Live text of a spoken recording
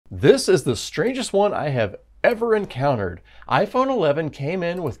This is the strangest one I have ever encountered. iPhone 11 came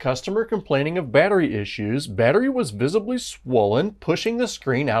in with customer complaining of battery issues. Battery was visibly swollen, pushing the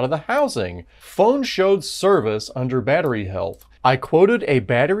screen out of the housing. Phone showed service under battery health. I quoted a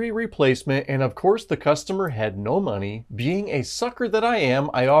battery replacement, and of course the customer had no money. Being a sucker that I am,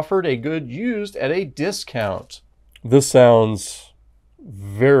 I offered a good used at a discount. This sounds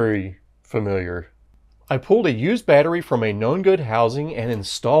very familiar. I pulled a used battery from a known good housing and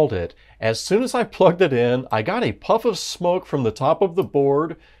installed it. As soon as I plugged it in, I got a puff of smoke from the top of the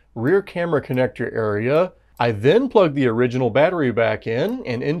board, rear camera connector area. I then plugged the original battery back in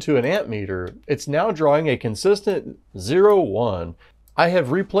and into an amp meter. It's now drawing a consistent 0-1. I have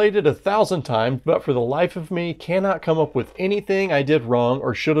replayed it 1,000 times, but for the life of me, cannot come up with anything I did wrong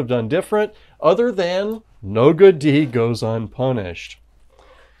or should have done different, other than no good deed goes unpunished.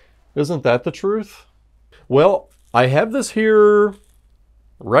 Isn't that the truth? Well, I have this here,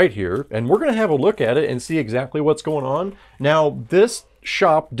 right here, and we're going to have a look at it and see exactly what's going on. Now, this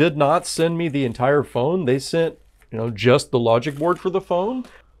shop did not send me the entire phone. They sent, just the logic board for the phone.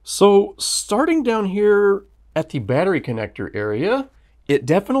 So, starting down here at the battery connector area, it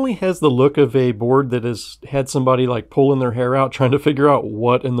definitely has the look of a board that has had somebody like pulling their hair out trying to figure out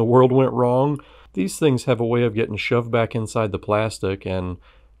what in the world went wrong. These things have a way of getting shoved back inside the plastic, and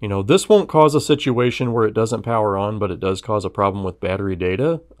this won't cause a situation where it doesn't power on, but it does cause a problem with battery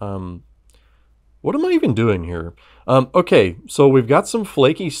data. What am I even doing here? Okay, so we've got some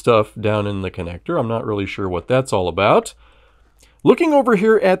flaky stuff down in the connector. I'm not really sure what that's all about. Looking over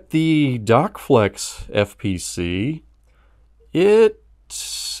here at the DocFlex FPC, it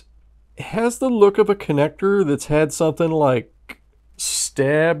has the look of a connector that's had something like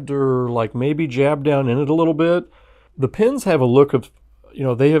stabbed or like maybe jabbed down in it a little bit. The pins have a look of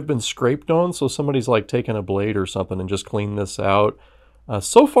they have been scraped on, so somebody's like taken a blade or something and just cleaned this out.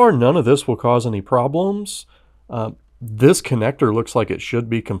 So far, none of this will cause any problems. This connector looks like it should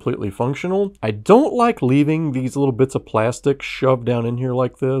be completely functional. I don't like leaving these little bits of plastic shoved down in here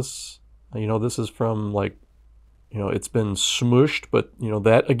like this. This is from it's been smushed, but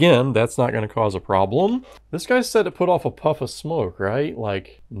that, again, that's not going to cause a problem. This guy said it put off a puff of smoke, right?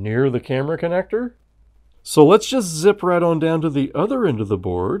 Like near the camera connector. So let's just zip right on down to the other end of the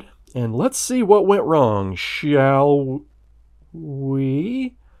board, and let's see what went wrong, shall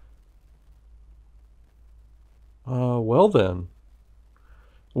we? Well then,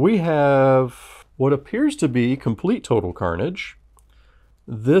 we have what appears to be complete total carnage.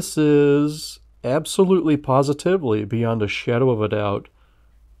 This is absolutely positively, beyond a shadow of a doubt,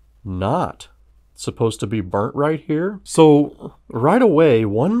 not supposed to be burnt right here. So right away,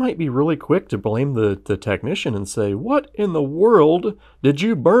 one might be really quick to blame the technician and say, what in the world did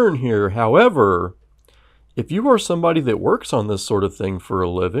you burn here? However, if you are somebody that works on this sort of thing for a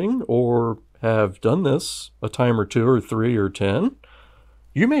living, or have done this a time or 2 or 3 or 10,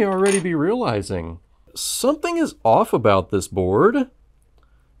 you may already be realizing something is off about this board.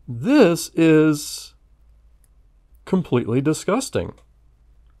 This is completely disgusting.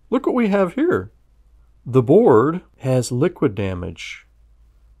 Look what we have here. The board has liquid damage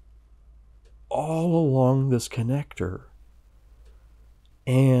all along this connector.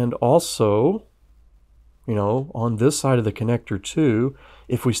 And also, on this side of the connector too,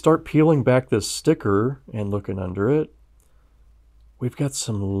 if we start peeling back this sticker and looking under it, we've got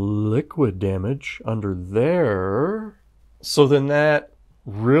some liquid damage under there. So then that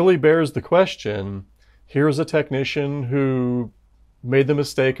really bears the question, here's a technician who made the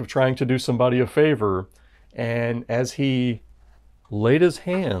mistake of trying to do somebody a favor, and as he laid his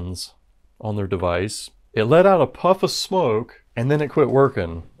hands on their device, it let out a puff of smoke, and then it quit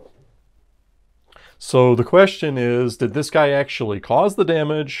working. So the question is, did this guy actually cause the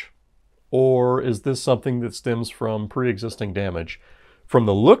damage, or is this something that stems from pre-existing damage? From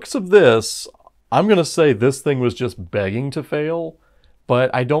the looks of this, I'm going to say this thing was just begging to fail,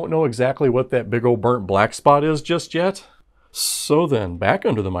 but I don't know exactly what that big old burnt black spot is just yet. So then, back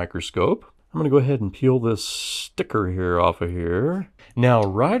under the microscope, I'm going to go ahead and peel this sticker here off of here. Now,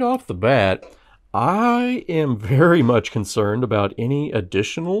 right off the bat, I am very much concerned about any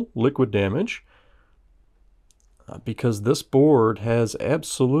additional liquid damage, because this board has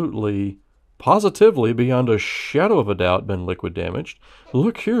absolutely, positively, beyond a shadow of a doubt, been liquid damaged.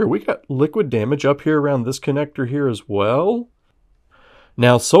 Look here, we got liquid damage up here around this connector here as well.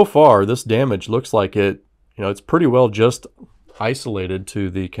 Now, so far, this damage looks like it's pretty well just isolated to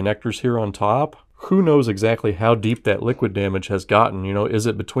the connectors here on top. Who knows exactly how deep that liquid damage has gotten? Is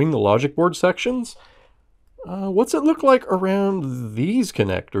it between the logic board sections? What's it look like around these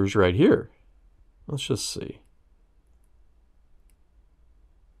connectors right here? Let's just see.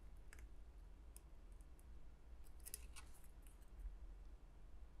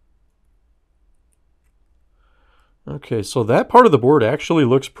 Okay, so that part of the board actually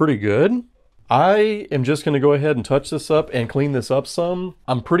looks pretty good. I am just going to go ahead and touch this up and clean this up some.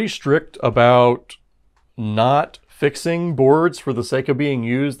 I'm pretty strict about not fixing boards for the sake of being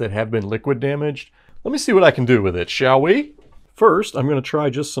used that have been liquid damaged. Let me see what I can do with it, shall we? First, I'm going to try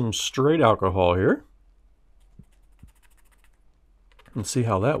just some straight alcohol here and see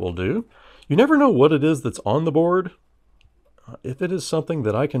how that will do. You never know what it is that's on the board. If it is something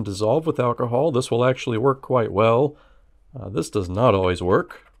that I can dissolve with alcohol, this will actually work quite well. This does not always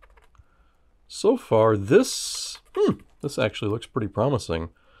work. So far, this actually looks pretty promising.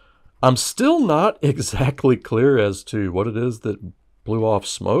 I'm still not exactly clear as to what it is that blew off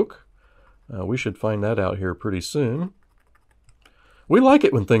smoke. We should find that out here pretty soon. We like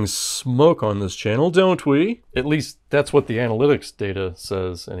it when things smoke on this channel, don't we? At least that's what the analytics data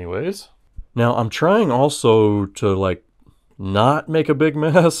says anyways. Now I'm trying also to not make a big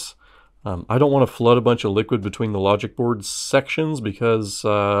mess. I don't want to flood a bunch of liquid between the logic board sections because,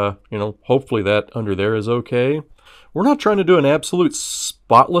 hopefully that under there is okay. We're not trying to do an absolute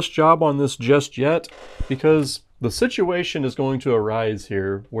spotless job on this just yet because the situation is going to arise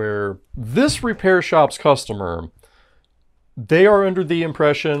here where this repair shop's customer, they are under the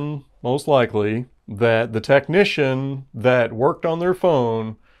impression, most likely, that the technician that worked on their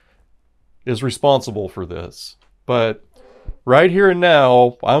phone is responsible for this. But right here and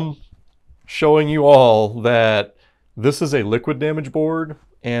now, I'm showing you all that this is a liquid damage board,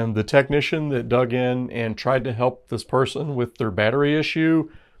 and the technician that dug in and tried to help this person with their battery issue,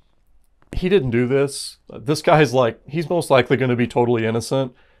 he didn't do this. This guy's he's most likely going to be totally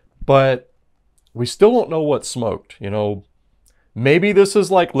innocent, but we still don't know what smoked. Maybe this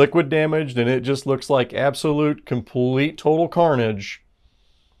is liquid damaged and it just looks like absolute, complete, total carnage.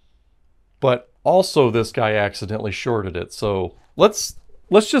 But also this guy accidentally shorted it. So let's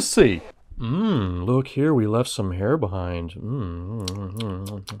just see. Look here, we left some hair behind.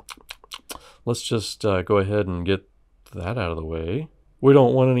 Let's just go ahead and get that out of the way. We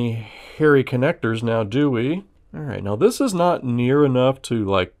don't want any hairy connectors now, do we? All right, now this is not near enough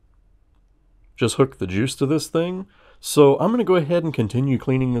to just hook the juice to this thing. So I'm gonna go ahead and continue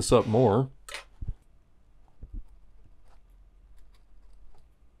cleaning this up more.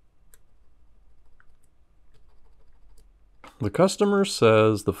 The customer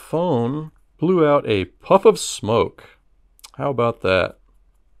says the phone blew out a puff of smoke. How about that?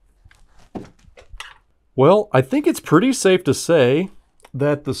 Well, I think it's pretty safe to say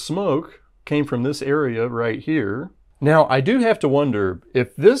that the smoke came from this area right here. Now, I do have to wonder,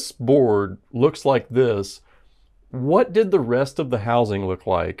 if this board looks like this, what did the rest of the housing look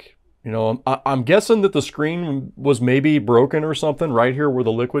like? I'm guessing that the screen was maybe broken or something right here where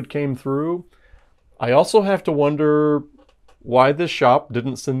the liquid came through. I also have to wonder why this shop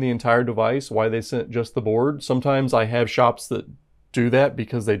didn't send the entire device, why they sent just the board. Sometimes I have shops that do that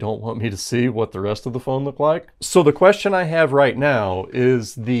because they don't want me to see what the rest of the phone looked like. So the question I have right now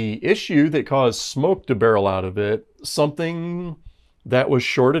is the issue that caused smoke to barrel out of it something that was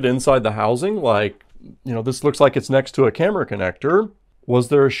shorted inside the housing? This looks like it's next to a camera connector. Was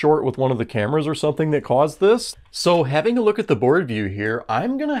there a short with one of the cameras or something that caused this? So having a look at the board view here,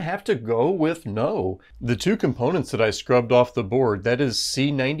 I'm gonna have to go with no. The two components that I scrubbed off the board, that is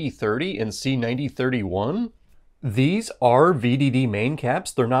C9030 and C9031. These are VDD main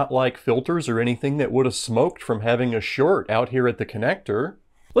caps. They're not like filters or anything that would have smoked from having a short out here at the connector.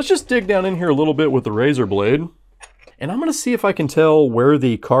 Let's just dig down in here a little bit with the razor blade. And I'm gonna see if I can tell where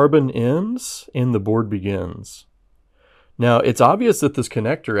the carbon ends and the board begins. Now, it's obvious that this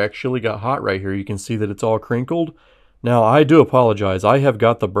connector actually got hot right here. You can see that it's all crinkled. Now, I do apologize. I have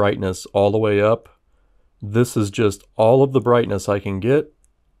got the brightness all the way up. This is just all of the brightness I can get,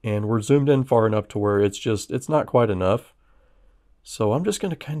 and we're zoomed in far enough to where it's not quite enough. So I'm just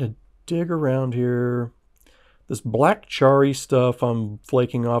going to kind of dig around here. This black charry stuff I'm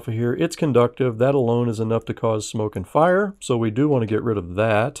flaking off of here, it's conductive. That alone is enough to cause smoke and fire, so we do want to get rid of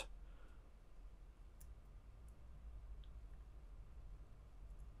that.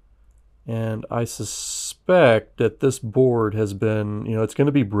 And I suspect that this board has been, it's going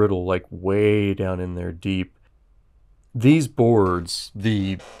to be brittle, way down in there deep. These boards,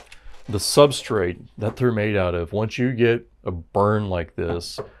 the substrate that they're made out of, once you get a burn like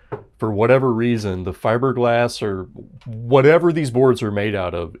this, for whatever reason, the fiberglass or whatever these boards are made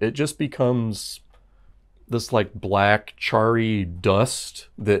out of, it just becomes this black charry dust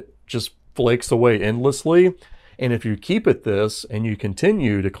that just flakes away endlessly. And if you keep it this and you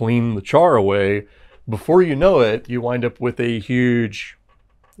continue to clean the char away, before you know it, you wind up with a huge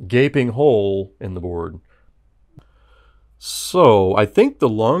gaping hole in the board. So I think the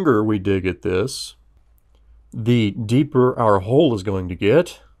longer we dig at this, the deeper our hole is going to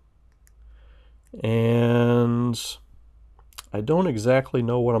get. And I don't exactly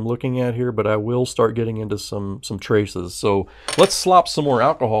know what I'm looking at here, but I will start getting into some traces. So let's slop some more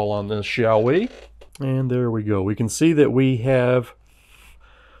alcohol on this, shall we? And there we go. We can see that we have,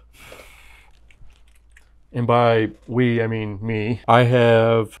 and by we, I mean me, I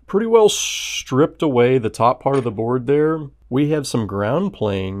have pretty well stripped away the top part of the board there. We have some ground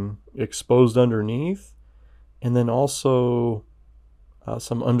plane exposed underneath, and then also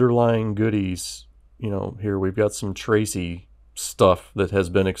some underlying goodies. You know, here we've got some tracy stuff that has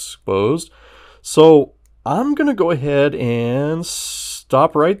been exposed. So I'm going to go ahead and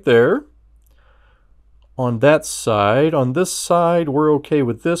stop right there on that side. On this side, we're okay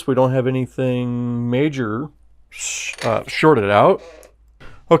with this. We don't have anything major shorted out.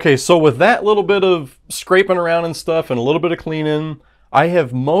 Okay, so with that little bit of scraping around and stuff and a little bit of cleaning, I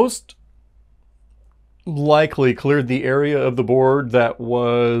have most likely cleared the area of the board that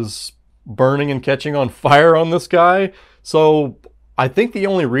was burning and catching on fire on this guy. So I think the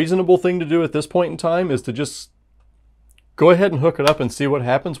only reasonable thing to do at this point in time is to just go ahead and hook it up and see what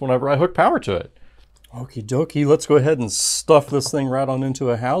happens whenever I hook power to it. Okie dokie, let's go ahead and stuff this thing right on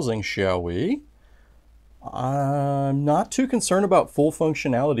into a housing, shall we? I'm not too concerned about full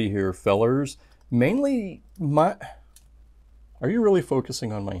functionality here, fellers. Mainly Are you really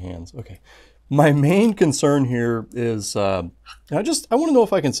focusing on my hands? Okay. My main concern here is I want to know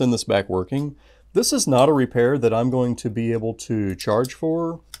if I can send this back working. This is not a repair that I'm going to be able to charge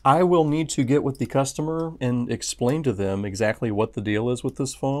for. I will need to get with the customer and explain to them exactly what the deal is with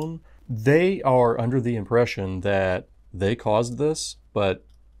this phone. They are under the impression that they caused this, but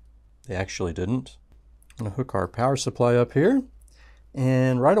they actually didn't. I'm going to hook our power supply up here.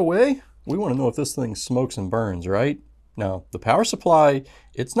 And right away, we want to know if this thing smokes and burns, right? Now, the power supply,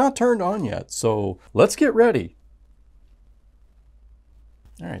 it's not turned on yet, so let's get ready.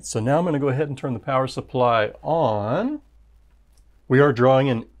 All right, so now I'm going to go ahead and turn the power supply on. We are drawing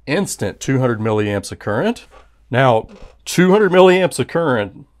an instant 200 milliamps of current. Now, 200 milliamps of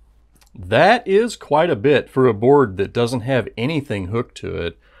current, that is quite a bit for a board that doesn't have anything hooked to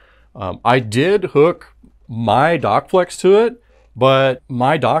it. I did hook my DockFlex to it, but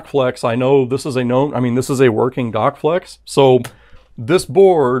my DockFlex, I know this is this is a working DockFlex. So this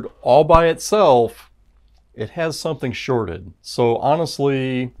board all by itself, it has something shorted. So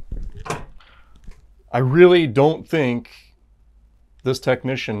honestly, I really don't think this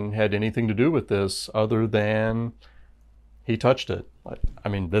technician had anything to do with this other than he touched it. I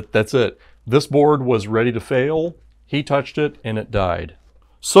mean, that's it. This board was ready to fail. He touched it and it died.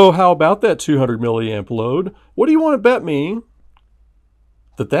 So how about that 200 milliamp load? What do you want to bet me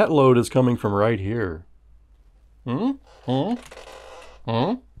that load is coming from right here? Bet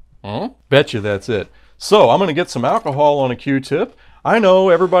you that's it. So I'm going to get some alcohol on a Q-tip. I know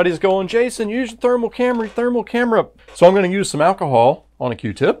everybody's going, Jason, use your thermal camera. So I'm going to use some alcohol on a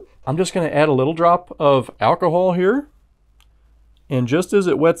Q-tip. I'm just going to add a little drop of alcohol here. And just as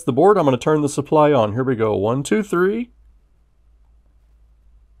it wets the board, I'm going to turn the supply on. Here we go. 1, 2, 3.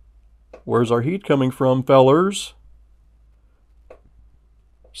 Where's our heat coming from, fellers?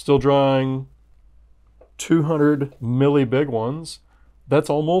 Still drawing 200 milli big ones. That's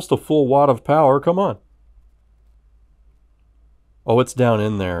almost a full watt of power. Come on. Oh, it's down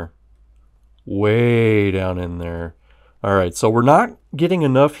in there. Way down in there. All right, so we're not getting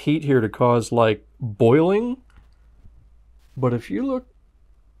enough heat here to cause like boiling. But if you look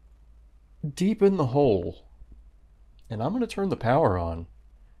deep in the hole, and I'm going to turn the power on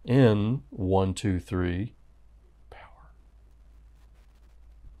in 1, 2, 3. Power.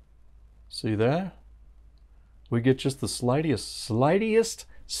 See that? We get just the slightest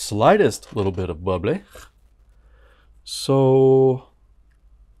little bit of bubbly. So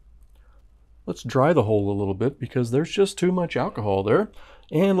let's dry the hole a little bit because there's just too much alcohol there.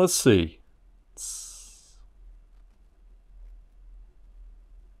 And let's see.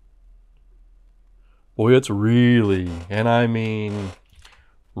 Boy, it's really, and I mean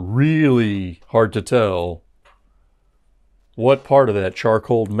really hard to tell what part of that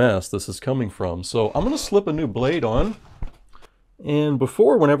charcoal mess this is coming from. So I'm going to slip a new blade on. And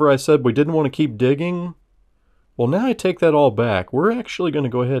before, whenever I said we didn't want to keep digging, well, now I take that all back. We're actually going to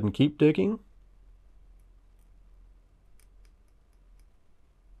go ahead and keep digging.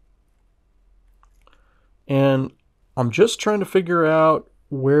 And I'm just trying to figure out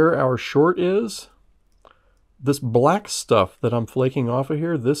where our short is. This black stuff that I'm flaking off of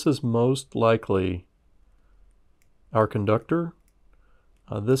here, this is most likely our conductor.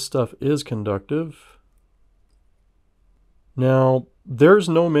 This stuff is conductive. Now, there's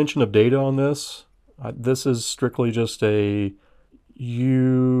no mention of data on this. This is strictly just a,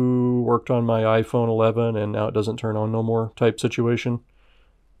 you worked on my iPhone 11 and now it doesn't turn on no more type situation.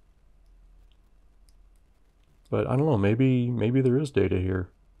 But I don't know, maybe there is data here.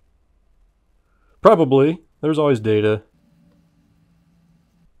 Probably. There's always data.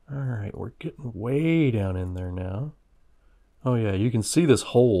 All right, we're getting way down in there now. Oh yeah, you can see this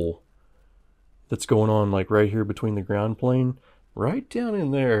hole that's going on like right here between the ground plane. Right down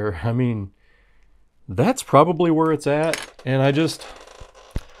in there. I mean, that's probably where it's at. And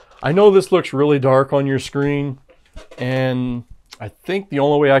I know this looks really dark on your screen, and I think the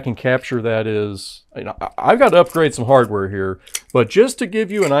only way I can capture that is, you know, I've got to upgrade some hardware here, but just to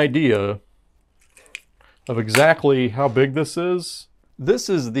give you an idea of exactly how big this is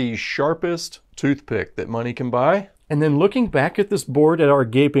the sharpest toothpick that money can buy. And then looking back at this board at our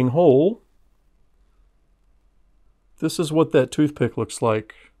gaping hole, this is what that toothpick looks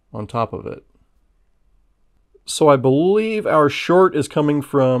like on top of it. So I believe our short is coming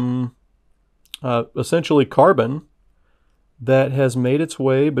from essentially carbon that has made its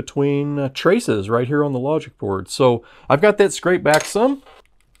way between traces right here on the logic board. So I've got that scraped back some.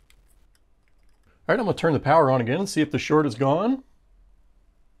 All right, I'm gonna turn the power on again and see if the short is gone.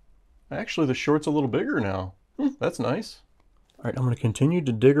 Actually, the short's a little bigger now. That's nice. All right, I'm gonna continue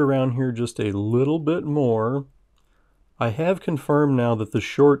to dig around here just a little bit more. I have confirmed now that the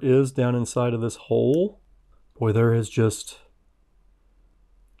short is down inside of this hole. Boy, there is just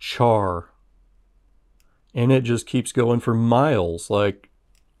char. And it just keeps going for miles. Like,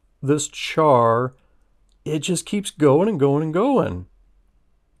 this char, it just keeps going and going and going.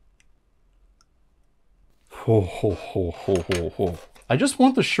 Ho, ho, ho, ho, ho, ho. I just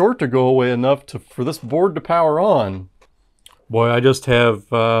want the short to go away enough for this board to power on. Boy, I just have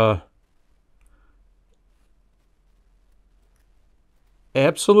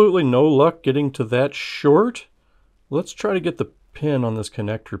absolutely no luck getting to that short. Let's try to get the pin on this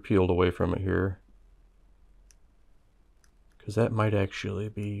connector peeled away from it here, because that might actually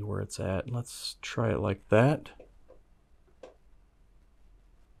be where it's at. Let's try it like that.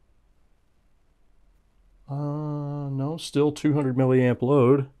 No, still 200 milliamp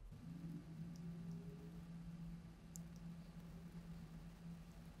load.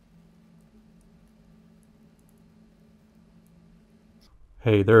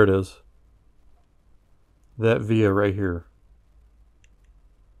 Hey, there it is. That via right here.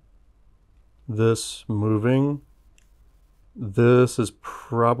 This moving. This is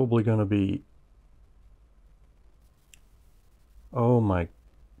probably going to be... Oh my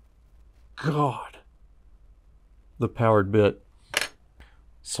God. The powered bit.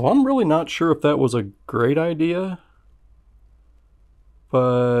 So I'm really not sure if that was a great idea,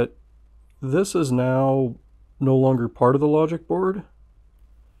 but this is now no longer part of the logic board.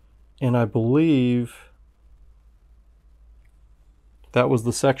 And I believe that was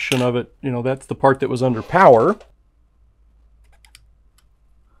the section of it, you know, that's the part that was under power.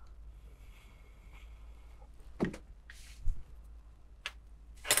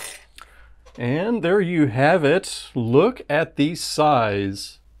 And there you have it. Look at the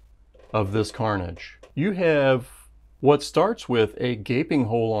size of this carnage. You have what starts with a gaping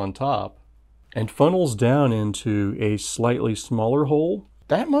hole on top and funnels down into a slightly smaller hole.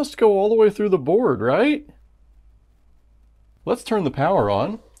 That must go all the way through the board, right? Let's turn the power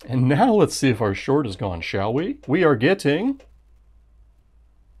on, and now let's see if our short is gone, shall we? We are getting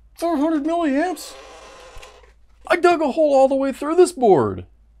 400 milliamps. I dug a hole all the way through this board.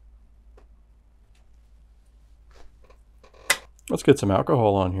 Let's get some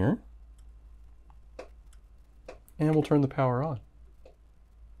alcohol on here. And we'll turn the power on.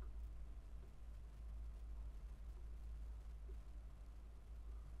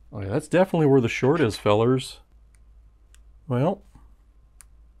 Okay, that's definitely where the short is, fellers. Well,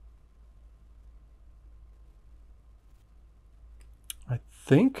 I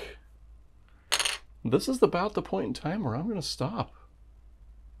think this is about the point in time where I'm going to stop.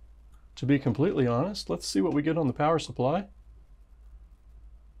 To be completely honest, let's see what we get on the power supply.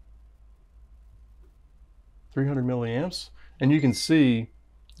 300 milliamps. And you can see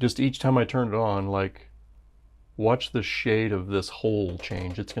just each time I turn it on, like, watch the shade of this hole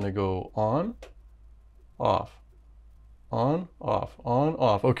change. It's going to go on, off, on, off, on,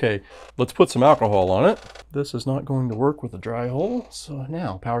 off. Okay, let's put some alcohol on it. This is not going to work with a dry hole. So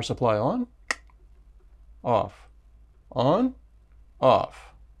now, power supply on, off, on,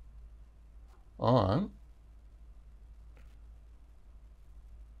 off, on.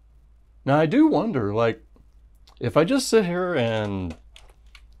 Now I do wonder, like, if I just sit here and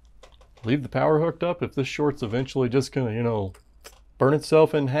leave the power hooked up, if this short's eventually just gonna, you know, burn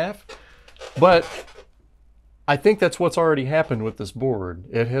itself in half. But I think that's what's already happened with this board.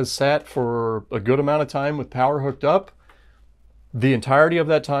 It has sat for a good amount of time with power hooked up. The entirety of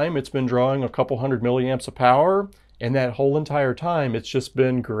that time, it's been drawing a couple hundred milliamps of power, and that whole entire time, it's just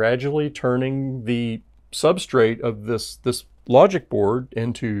been gradually turning the substrate of this logic board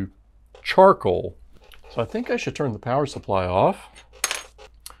into charcoal. So I think I should turn the power supply off.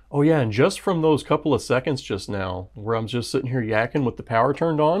 Oh yeah, and just from those couple of seconds just now, where I'm just sitting here yakking with the power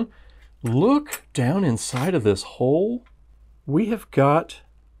turned on, look down inside of this hole. We have got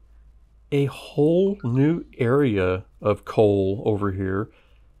a whole new area of coal over here,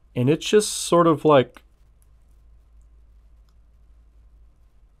 and it's just sort of like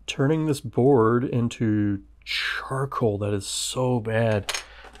turning this board into charcoal. That is so bad.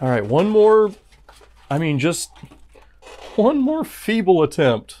 All right, one more, just one more feeble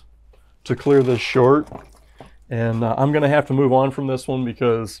attempt to clear this short, and I'm gonna have to move on from this one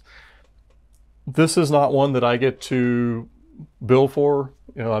because this is not one that I get to bill for.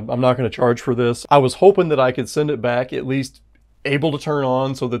 You know, I'm not going to charge for this. I was hoping that I could send it back at least able to turn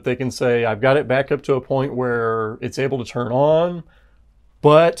on so that they can say I've got it back up to a point where it's able to turn on.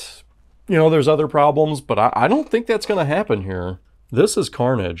 But, you know, there's other problems, but I don't think that's going to happen here. This is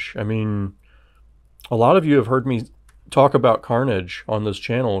carnage. I mean, a lot of you have heard me talk about carnage on this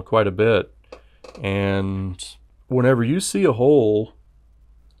channel quite a bit. And whenever you see a hole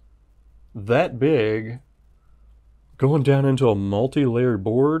that big going down into a multi-layered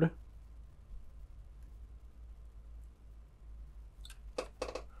board,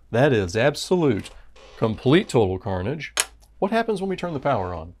 that is absolute, complete, total carnage. What happens when we turn the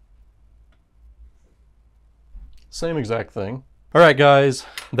power on? Same exact thing. All right, guys,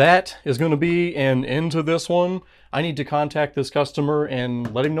 that is going to be an end to this one. I need to contact this customer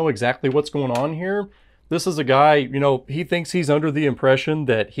and let him know exactly what's going on here. This is a guy, you know, he thinks he's under the impression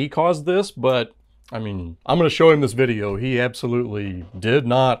that he caused this, but I mean, I'm going to show him this video. He absolutely did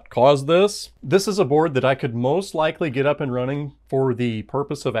not cause this. This is a board that I could most likely get up and running for the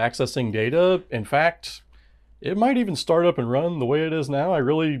purpose of accessing data. In fact, it might even start up and run the way it is now. I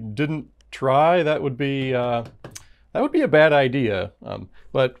really didn't try. That would be a bad idea.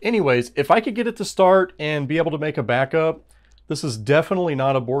 But anyways, if I could get it to start and be able to make a backup, this is definitely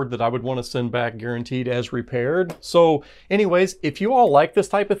not a board that I would want to send back guaranteed as repaired. So anyways, if you all like this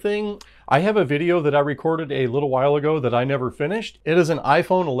type of thing, I have a video that I recorded a little while ago that I never finished. It is an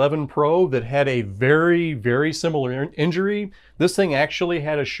iPhone 11 Pro that had a very, very similar injury. This thing actually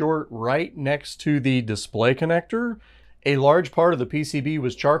had a short right next to the display connector. A large part of the PCB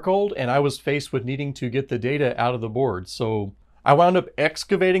was charcoaled, and I was faced with needing to get the data out of the board. So I wound up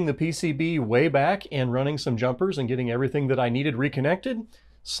excavating the PCB way back and running some jumpers and getting everything that I needed reconnected,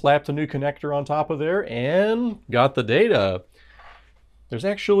 slapped a new connector on top of there, and got the data. There's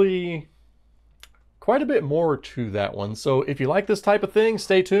actually quite a bit more to that one. So if you like this type of thing,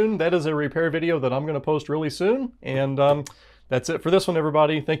 stay tuned. That is a repair video that I'm going to post really soon. And that's it for this one,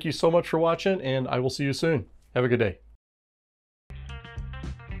 everybody. Thank you so much for watching, and I will see you soon. Have a good day.